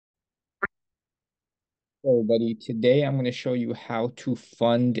Hello, everybody. Today I'm going to show you how to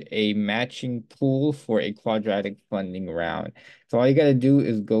fund a matching pool for a quadratic funding round. So all you got to do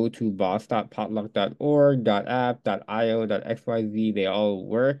is go to boss.potluck.org, .app, .io, .xyz. They all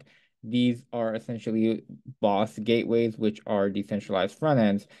work. These are essentially Boss gateways, which are decentralized front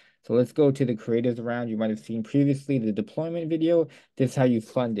ends. So let's go to the creators round. You might have seen previously the deployment video. This is how you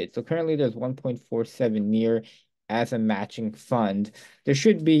fund it. So currently there's 1.47 near as a matching fund. There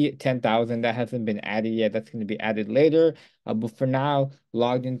should be 10,000 that hasn't been added yet. That's going to be added later. But for now,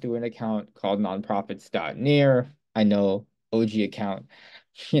 logged in through an account called nonprofits.near. I know, OG account.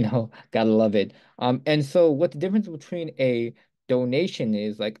 Gotta love it. And so what the difference between a donation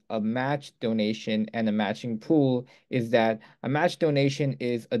is, like a match donation and a matching pool, is that a match donation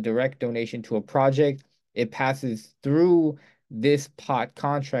is a direct donation to a project. It passes through this pot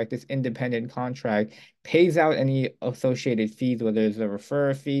contract, this independent contract, pays out any associated fees, whether it's a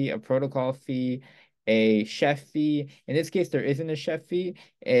referrer fee, a protocol fee, a chef fee. In this case, there isn't a chef fee.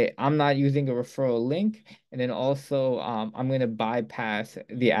 I'm not using a referral link. And then also, I'm going to bypass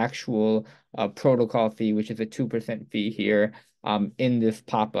the actual protocol fee, which is a 2% fee here in this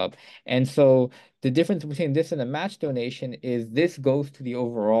pop-up. And so the difference between this and a match donation is this goes to the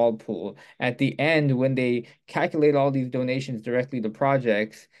overall pool. At the end, when they calculate all these donations directly to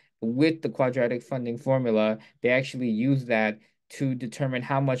projects, with the quadratic funding formula, they actually use that to determine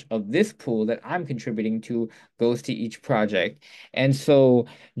how much of this pool that I'm contributing to goes to each project. And so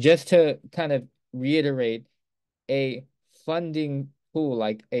just to kind of reiterate, a funding pool,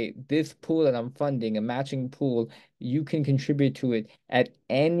 like a this pool that I'm funding, a matching pool, you can contribute to it at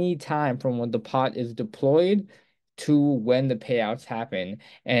any time from when the pot is deployed to when the payouts happen.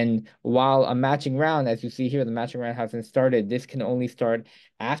 And while a matching round, as you see here, the matching round hasn't started, this can only start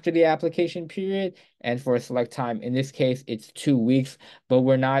after the application period and for a select time. In this case, it's 2 weeks, but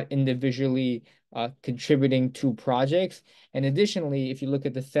we're not individually contributing to projects. And additionally, if you look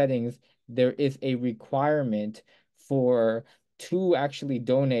at the settings, there is a requirement for to actually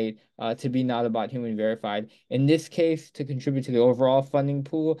donate to be not about human verified. In this case, to contribute to the overall funding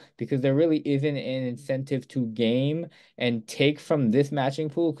pool, because there really isn't an incentive to game and take from this matching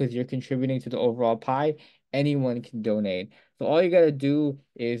pool because you're contributing to the overall pie, anyone can donate. So all you got to do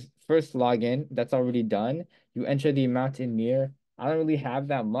is first log in. That's already done. You enter the amount in near. I don't really have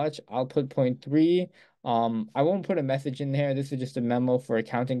that much. I'll put zero point 0.3. I won't put a message in there. This is just a memo for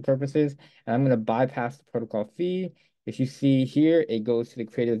accounting purposes. And I'm going to bypass the protocol fee. If you see here, it goes to the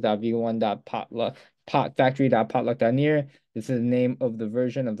creators.v1.potluck, factory.potluck.near. This is the name of the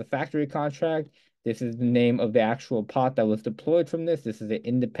version of the factory contract. This is the name of the actual pot that was deployed from this. This is an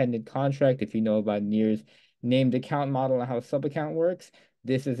independent contract. If you know about Near's named account model and how a sub account works,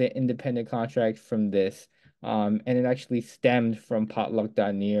 this is an independent contract from this. And it actually stemmed from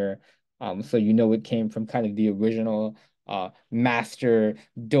potluck.near. So you know it came from kind of the original master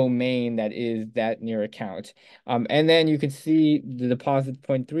domain that is that near account. And then you can see the deposit zero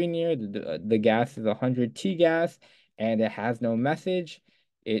point 0.3 near, the gas is 100 T gas, and it has no message.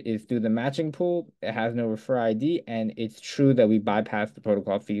 It is through the matching pool. It has no refer ID, and it's true that we bypassed the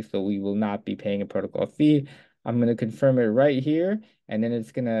protocol fee, so we will not be paying a protocol fee. I'm going to confirm it right here, and then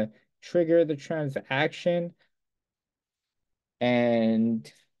it's going to trigger the transaction,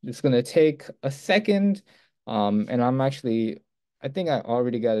 and it's going to take a second. And I think I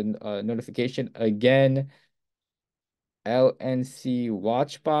already got a notification again. LNC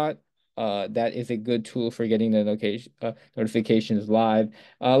WatchBot. That is a good tool for getting the notifications live.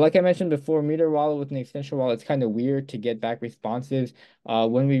 Like I mentioned before, Meter Wallet with an extension wallet, it's kind of weird to get back responses.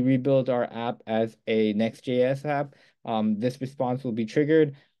 When we rebuild our app as a Next.js app, this response will be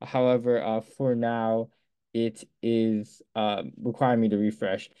triggered. However, for now, it is requiring me to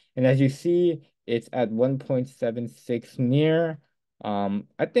refresh. And as you see, it's at 1.76 near.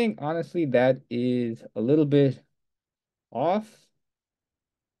 I think honestly that is a little bit off.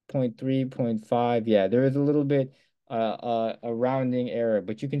 Zero point 0.3, 0.5. Yeah, there is a little bit a rounding error,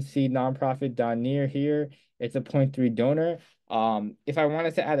 but you can see nonprofit down near here. It's a zero point 0.3 donor. If I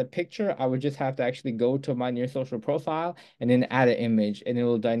wanted to add a picture, I would just have to actually go to my near social profile and then add an image, and it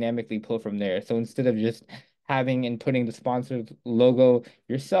will dynamically pull from there. So instead of just having and putting the sponsored logo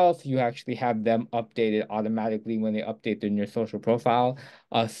yourself, you actually have them updated automatically when they update their near social profile.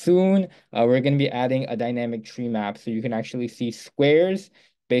 Soon, we're going to be adding a dynamic tree map so you can actually see squares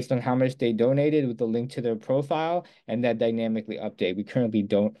based on how much they donated with the link to their profile and that dynamically update. We currently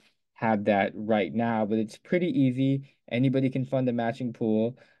don't have that right now, but it's pretty easy. Anybody can fund a matching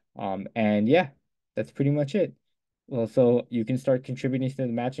pool. And yeah, that's pretty much it. Well, so you can start contributing to the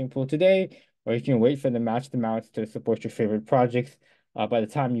matching pool today, or you can wait for the matched amounts to support your favorite projects. By the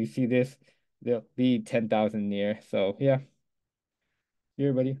time you see this, there'll be 10,000 near. So yeah,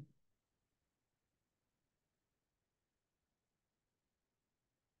 here, buddy.